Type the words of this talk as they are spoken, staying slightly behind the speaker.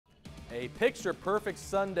A picture-perfect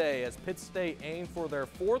Sunday as Pitt State aimed for their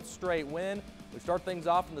 4th straight win. We start things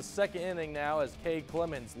off in the 2nd inning now as Cade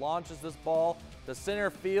Clemens launches this ball to center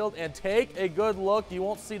field and take a good look. You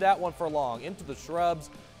won't see that one for long. Into the shrubs,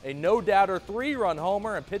 a no-doubter 3-run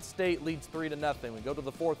homer, and Pitt State leads 3-0. We go to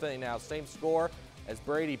the 4th inning now. Same score as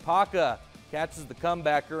Brady Paca catches the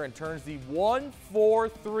comebacker and turns the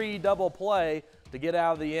 1-4-3 double play to get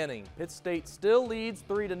out of the inning. Pitt State still leads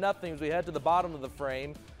 3-0 as we head to the bottom of the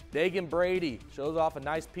frame. Dagan Brady shows off a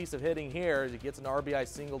nice piece of hitting here as he gets an RBI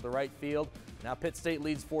single to right field. Now Pitt State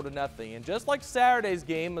leads 4-0. And just like Saturday's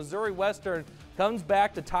game, Missouri Western comes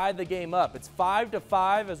back to tie the game up. It's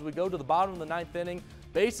 5-5 as we go to the bottom of the 9th inning.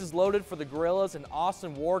 Bases loaded for the Gorillas and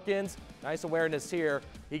Austin Warkins. Nice awareness here.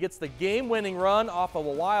 He gets the game-winning run off of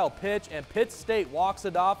a wild pitch, and Pitt State walks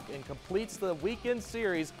it off and completes the weekend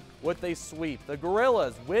series with a sweep. The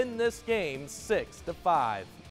Gorillas win this game 6-5.